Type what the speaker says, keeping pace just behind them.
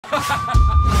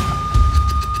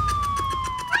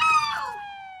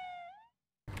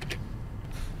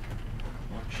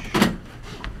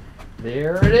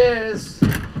There it is.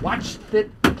 Watch it,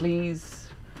 please.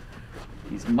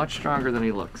 He's much stronger than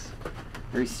he looks.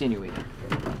 Very sinewy.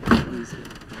 Easy.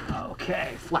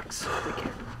 Okay, Flax. Take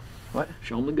care. What?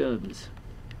 Show him the guns.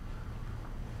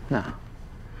 No.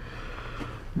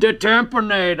 The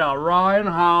Tempernator, Ryan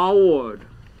Howard.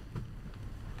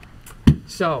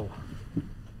 So,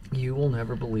 you will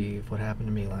never believe what happened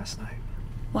to me last night.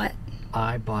 What?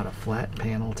 I bought a flat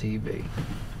panel TV.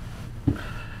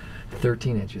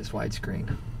 13 inches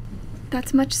widescreen.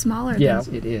 That's much smaller Yeah,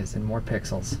 than... it is, and more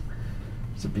pixels.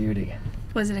 It's a beauty.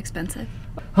 Was it expensive?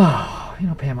 Oh, you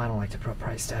know, Pam, I don't like to put a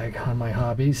price tag on my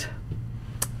hobbies.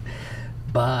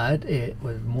 But it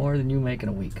was more than you make in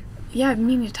a week. Yeah, I've been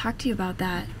meaning to talk to you about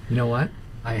that. You know what?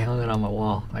 I hung it on my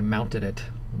wall. I mounted it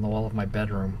on the wall of my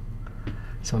bedroom.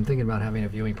 So I'm thinking about having a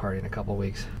viewing party in a couple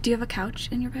weeks. Do you have a couch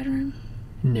in your bedroom?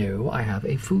 No, I have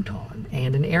a futon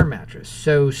and an air mattress.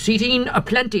 So seating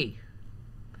aplenty.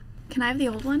 Can I have the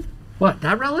old one? What,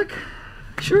 that relic?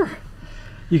 Sure.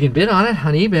 You can bid on it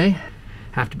on eBay.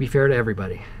 Have to be fair to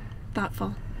everybody.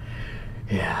 Thoughtful.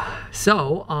 Yeah.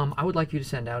 So, I would like you to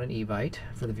send out an evite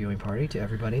for the viewing party to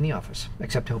everybody in the office,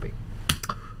 except Toby.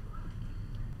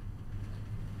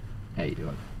 How you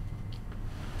doing?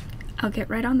 I'll get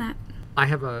right on that. I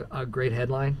have a great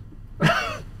headline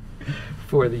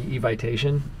for the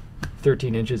evitation.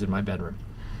 13 inches in my bedroom.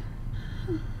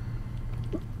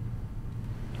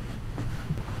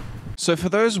 So for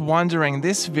those wondering,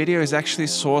 this video is actually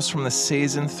sourced from the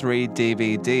Season 3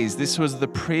 DVDs. This was the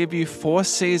preview for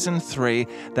Season 3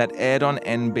 that aired on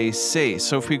NBC.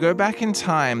 So if we go back in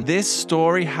time, this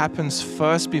story happens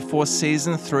first before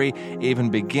Season 3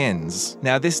 even begins.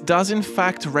 Now this does in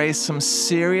fact raise some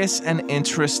serious and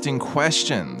interesting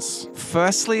questions.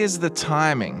 Firstly is the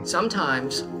timing.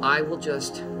 Sometimes I will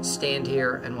just stand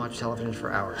here and watch television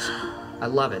for hours. I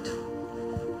love it.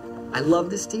 I love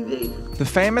this TV. The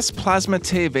famous plasma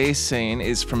TV scene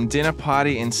is from Dinner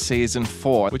Party in Season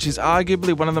 4, which is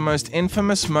arguably one of the most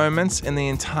infamous moments in the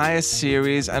entire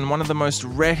series and one of the most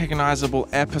recognizable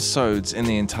episodes in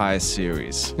the entire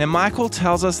series. Now, Michael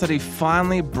tells us that he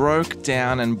finally broke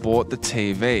down and bought the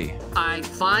TV. I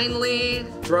finally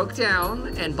broke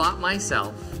down and bought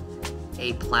myself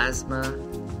a plasma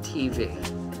TV.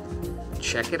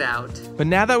 Check it out. But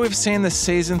now that we've seen the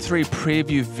Season 3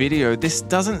 preview video, this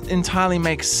doesn't entirely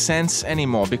make sense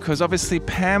anymore because obviously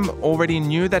Pam already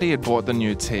knew that he had bought the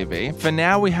new TV. For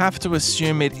now, we have to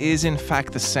assume it is in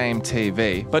fact the same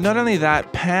TV. But not only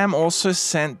that, Pam also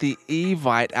sent the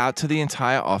evite out to the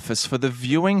entire office for the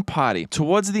viewing party.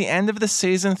 Towards the end of the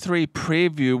Season 3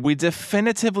 preview, we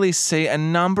definitively see a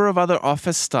number of other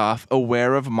office staff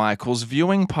aware of Michael's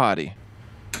viewing party.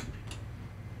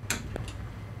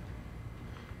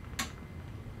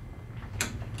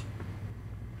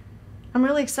 I'm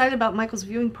really excited about Michael's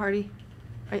viewing party.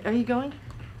 Are you going?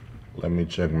 Let me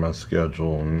check my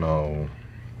schedule. No.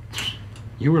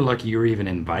 You were lucky you were even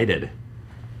invited.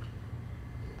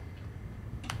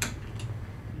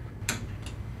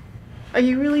 Are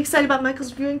you really excited about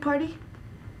Michael's viewing party?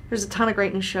 There's a ton of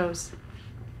great new shows.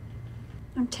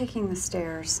 I'm taking the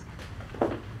stairs.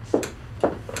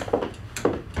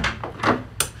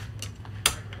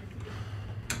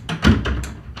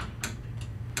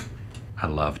 I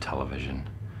love television.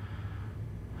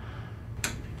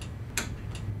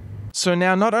 So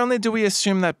now not only do we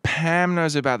assume that Pam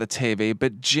knows about the TV,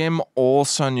 but Jim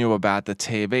also knew about the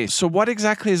TV. So what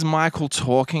exactly is Michael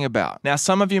talking about? Now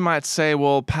some of you might say,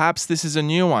 well, perhaps this is a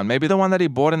new one. Maybe the one that he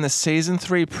bought in the Season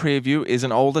 3 preview is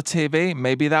an older TV.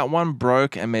 Maybe that one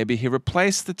broke and maybe he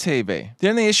replaced the TV. The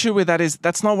only issue with that is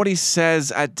that's not what he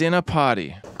says at Dinner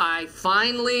Party. I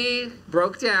finally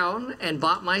broke down and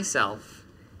bought myself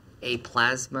a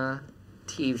plasma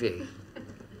TV.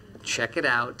 Check it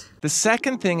out. The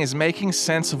second thing is making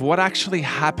sense of what actually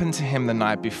happened to him the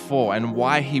night before and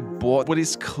why he bought what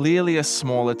is clearly a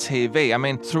smaller TV. I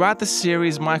mean, throughout the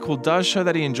series, Michael does show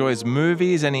that he enjoys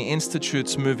movies and he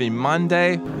institutes Movie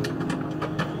Monday.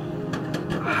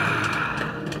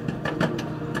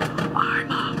 I'm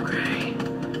hungry.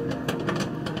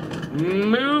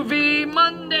 Movie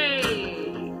Monday!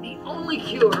 The only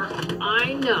cure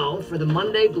I know for the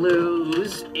Monday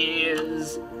blues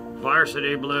is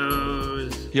Varsity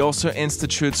Blues. He also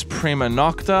institutes Prima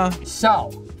Nocta.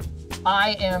 So,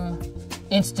 I am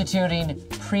instituting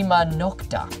Prima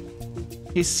Nocta.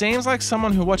 He seems like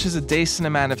someone who watches a decent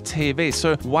amount of TV,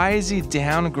 so why is he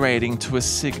downgrading to a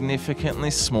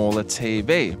significantly smaller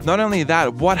TV? Not only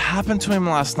that, what happened to him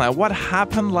last night? What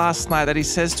happened last night that he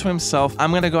says to himself,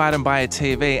 I'm gonna go out and buy a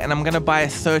TV, and I'm gonna buy a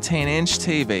 13-inch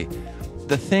TV?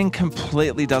 The thing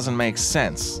completely doesn't make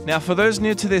sense. Now, for those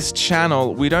new to this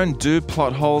channel, we don't do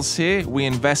plot holes here, we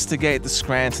investigate the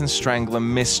Scranton Strangler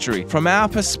mystery. From our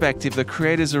perspective, the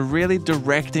creators are really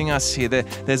directing us here.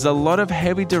 There's a lot of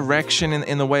heavy direction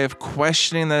in the way of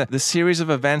questioning the series of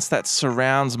events that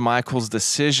surrounds Michael's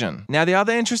decision. Now, the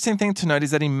other interesting thing to note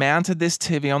is that he mounted this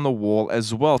TV on the wall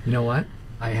as well. You know what?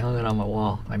 I hung it on the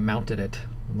wall. I mounted it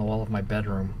on the wall of my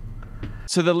bedroom.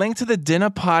 So the link to the dinner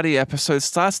party episode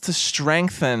starts to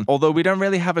strengthen, although we don't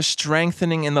really have a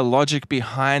strengthening in the logic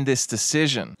behind this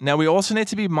decision. Now, we also need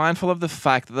to be mindful of the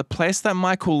fact that the place that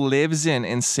Michael lives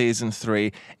in season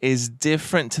 3 is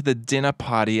different to the dinner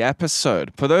party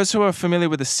episode. For those who are familiar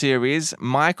with the series,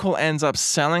 Michael ends up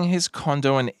selling his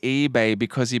condo on eBay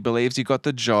because he believes he got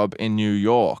the job in New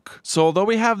York. So although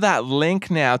we have that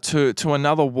link now to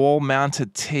another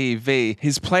wall-mounted TV,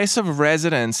 his place of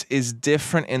residence is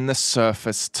different in the surface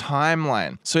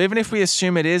timeline. So even if we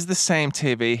assume it is the same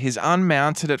TV, he's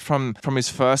unmounted it from his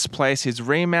first place, he's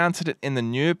remounted it in the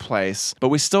new place, but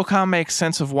we still can't make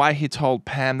sense of why he told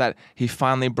Pam that he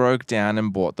finally broke down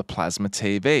and bought the plasma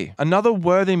TV. Another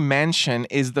worthy mention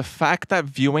is the fact that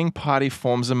viewing party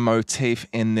forms a motif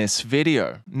in this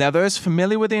video. Now, those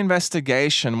familiar with the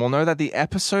investigation will know that the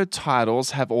episode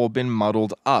titles have all been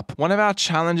muddled up. One of our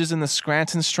challenges in the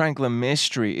Scranton Strangler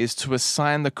mystery is to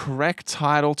assign the correct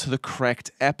title to the correct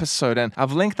episode, and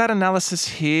I've linked that analysis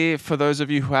here for those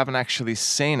of you who haven't actually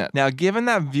seen it. Now, given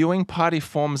that viewing party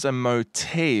forms a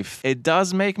motif, it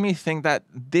does make me think that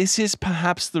this is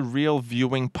perhaps the real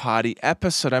viewing party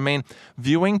episode. I mean,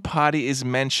 viewing party is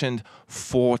mentioned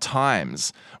 4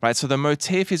 times, right? So the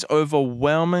motif is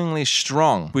overwhelmingly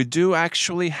strong. We do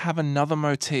actually have another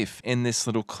motif in this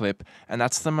little clip, and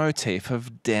that's the motif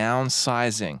of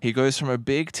downsizing. He goes from a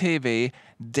big TV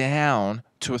down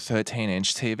to a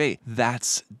 13-inch TV.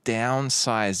 That's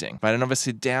downsizing, right? And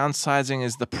obviously downsizing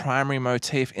is the primary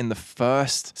motif in the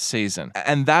first season.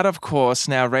 And that, of course,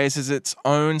 now raises its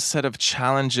own set of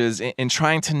challenges in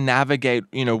trying to navigate,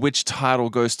 which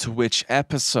title goes to which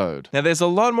episode. Now, there's a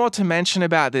lot more to mention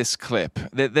about this clip.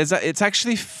 It's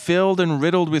actually filled and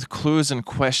riddled with clues and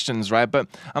questions, right? But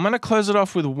I'm going to close it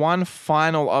off with one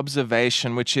final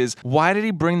observation, which is, why did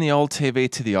he bring the old TV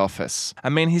to the office? I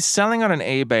mean, he's selling it on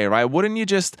eBay, right? Wouldn't you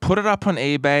just put it up on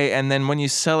eBay and then when you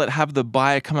sell it, have the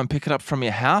buyer come and pick it up from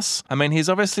your house? I mean, he's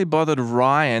obviously bothered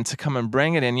Ryan to come and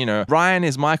bring it in. Ryan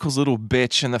is Michael's little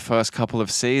bitch in the first couple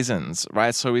of seasons,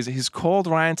 right? So he's called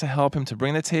Ryan to help him to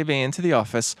bring the TV into the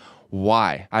office.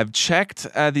 Why? I've checked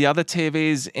the other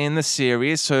TVs in the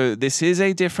series, so this is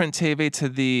a different TV to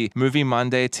the movie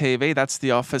Monday TV. That's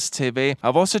the office TV.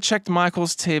 I've also checked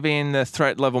Michael's TV in the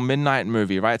Threat Level Midnight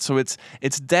movie, right? So it's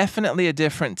definitely a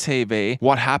different TV.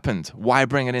 What happened? Why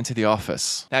bring it into the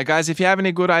office? Now, guys, if you have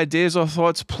any good ideas or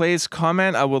thoughts, please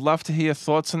comment. I would love to hear your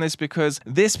thoughts on this because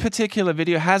this particular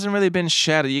video hasn't really been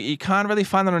shared. You can't really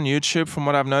find it on YouTube from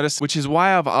what I've noticed, which is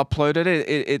why I've uploaded it.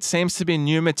 It seems to be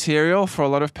new material for a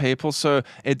lot of people. So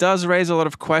it does raise a lot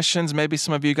of questions. Maybe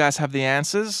some of you guys have the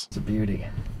answers. It's a beauty.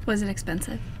 Was it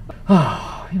expensive?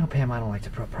 Oh, Pam, I don't like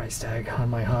to put a price tag on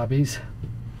my hobbies.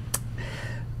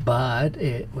 But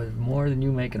it was more than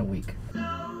you make in a week.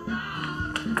 That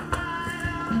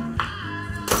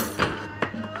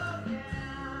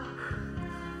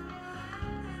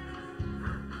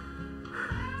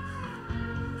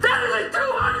is a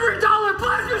 $200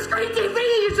 plasma screen TV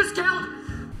you just killed!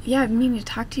 Yeah, I've been meaning to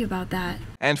talk to you about that.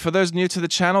 And for those new to the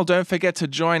channel, don't forget to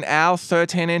join our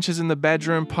 13 inches in the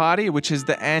bedroom party, which is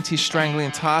the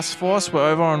anti-strangling task force. We're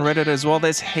over on Reddit as well.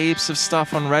 There's heaps of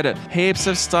stuff on Reddit. Heaps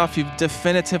of stuff you've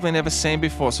definitively never seen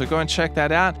before. So go and check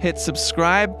that out. Hit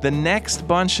subscribe. The next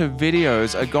bunch of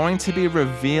videos are going to be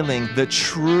revealing the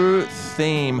true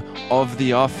theme of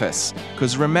The Office.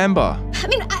 Because remember... I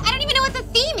mean, I don't even know what the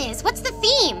theme is. What's the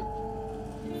theme?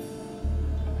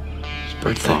 It's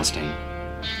bird frosting.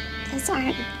 Those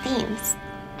aren't themes.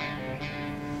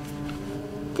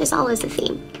 There's always a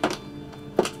theme.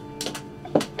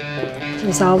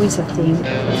 There's always a theme.